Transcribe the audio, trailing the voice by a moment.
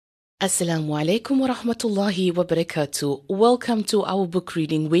Assalamu alaikum wa rahmatullahi wa barakatuh. Welcome to our book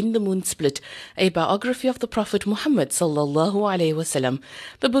reading, When the Moon Split, a biography of the Prophet Muhammad sallallahu alaihi wasallam.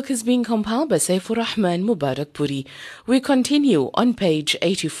 The book is being compiled by Safiur-Rahman Mubarakpuri. We continue on page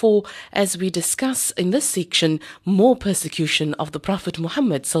 84 as we discuss in this section more persecution of the Prophet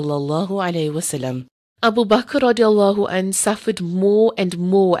Muhammad sallallahu alaihi wasallam. Abu Bakr radiallahu anh suffered more and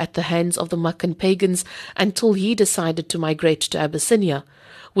more at the hands of the Meccan pagans until he decided to migrate to Abyssinia.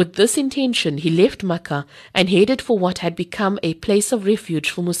 With this intention, he left Mecca and headed for what had become a place of refuge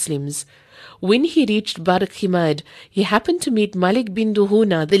for Muslims. When he reached Barqimad, he happened to meet Malik bin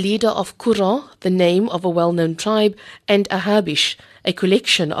Duhuna, the leader of Qura, the name of a well-known tribe, and Ahabish, a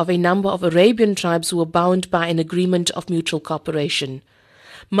collection of a number of Arabian tribes who were bound by an agreement of mutual cooperation.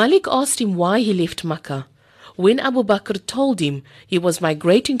 Malik asked him why he left Mecca. When Abu Bakr told him he was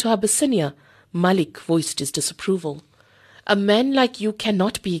migrating to Abyssinia, Malik voiced his disapproval. A man like you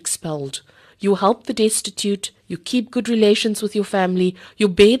cannot be expelled. You help the destitute, you keep good relations with your family, you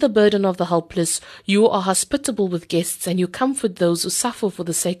bear the burden of the helpless, you are hospitable with guests, and you comfort those who suffer for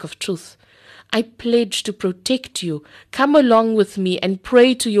the sake of truth. I pledge to protect you. Come along with me and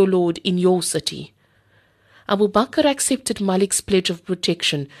pray to your Lord in your city. Abu Bakr accepted Malik's pledge of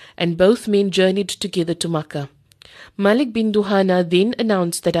protection, and both men journeyed together to Makkah. Malik bin Duhana then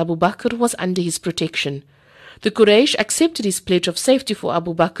announced that Abu Bakr was under his protection. The Quraysh accepted his pledge of safety for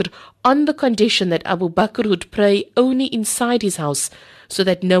Abu Bakr on the condition that Abu Bakr would pray only inside his house so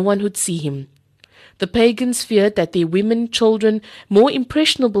that no one would see him. The pagans feared that their women, children, more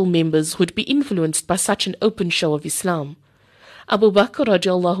impressionable members would be influenced by such an open show of Islam. Abu Bakr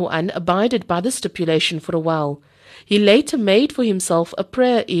radiallahu anh abided by the stipulation for a while. He later made for himself a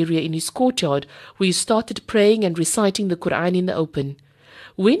prayer area in his courtyard where he started praying and reciting the Quran in the open.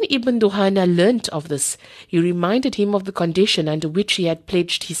 When Ibn Duhana learnt of this, he reminded him of the condition under which he had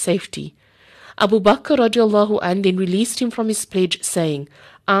pledged his safety. Abu Bakr radiallahu anh then released him from his pledge, saying,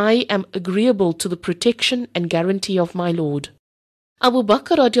 I am agreeable to the protection and guarantee of my Lord. Abu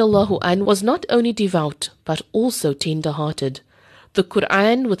Bakr radiallahu anh was not only devout, but also tender-hearted. The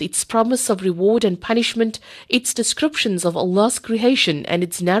Quran, with its promise of reward and punishment, its descriptions of Allah's creation, and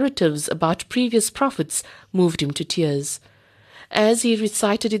its narratives about previous prophets, moved him to tears. As he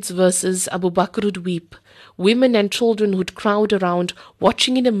recited its verses, Abu Bakr would weep. Women and children would crowd around,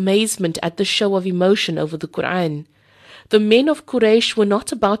 watching in amazement at the show of emotion over the Quran. The men of Quraysh were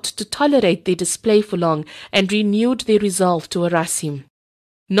not about to tolerate their display for long and renewed their resolve to harass him.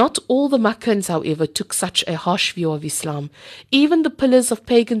 Not all the Meccans, however, took such a harsh view of Islam. Even the pillars of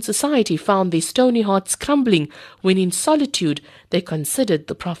pagan society found their stony hearts crumbling when in solitude they considered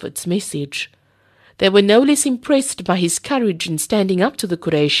the Prophet's message. They were no less impressed by his courage in standing up to the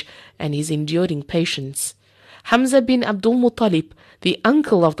Quraysh and his enduring patience. Hamza bin Abdul Muttalib, the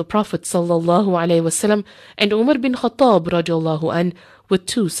uncle of the Prophet sallallahu alaihi wasallam, and Umar bin Khattab radiallahu anh were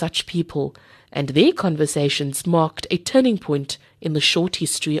two such people, and their conversations marked a turning point in the short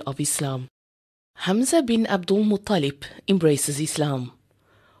history of Islam. Hamza bin Abdul Muttalib embraces Islam.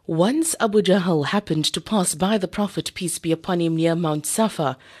 Once Abu Jahl happened to pass by the Prophet, peace be upon him, near Mount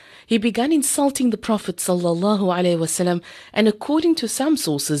Safa. He began insulting the Prophet sallallahu alaihi wasallam, and according to some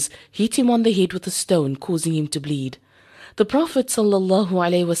sources, hit him on the head with a stone, causing him to bleed. The Prophet sallallahu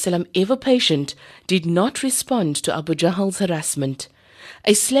alaihi wasallam, ever patient, did not respond to Abu Jahl's harassment.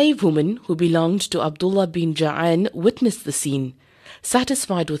 A slave woman who belonged to Abdullah bin Ja'an witnessed the scene.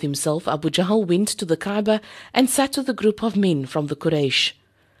 Satisfied with himself, Abu Jahl went to the Kaaba and sat with a group of men from the Quraysh.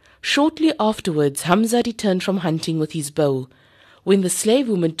 Shortly afterwards, Hamza returned from hunting with his bow. When the slave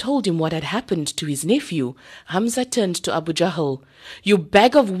woman told him what had happened to his nephew, Hamza turned to Abu Jahl. You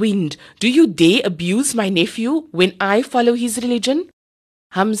bag of wind, do you dare abuse my nephew when I follow his religion?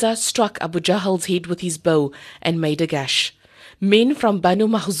 Hamza struck Abu Jahl's head with his bow and made a gash. Men from Banu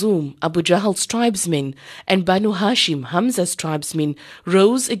Makhzum, Abu Jahl's tribesmen, and Banu Hashim, Hamza's tribesmen,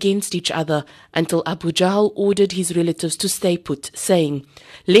 rose against each other until Abu Jahl ordered his relatives to stay put, saying,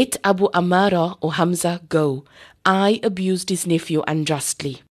 Let Abu Amara or Hamza go. I abused his nephew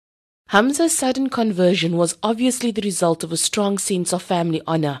unjustly. Hamza's sudden conversion was obviously the result of a strong sense of family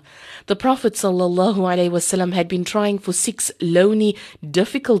honor. The Prophet ﷺ had been trying for 6 lonely,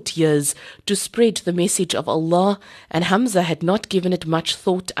 difficult years to spread the message of Allah, and Hamza had not given it much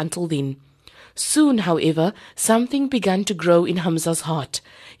thought until then. Soon, however, something began to grow in Hamza's heart.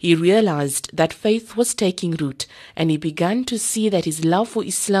 He realized that faith was taking root, and he began to see that his love for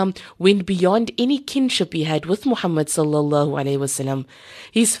Islam went beyond any kinship he had with Muhammad sallallahu alaihi wasallam.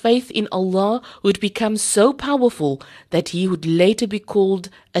 His faith in Allah would become so powerful that he would later be called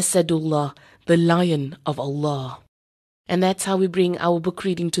Asadullah, the Lion of Allah. And that's how we bring our book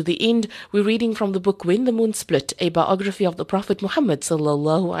reading to the end. We're reading from the book When the Moon Split, a biography of the Prophet Muhammad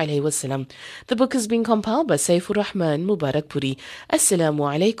sallallahu alaihi wasallam. The book is being compiled by Safiur-Rahman Mubarakpuri. Assalamu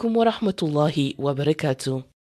alaikum wa rahmatullahi wa barakatuh.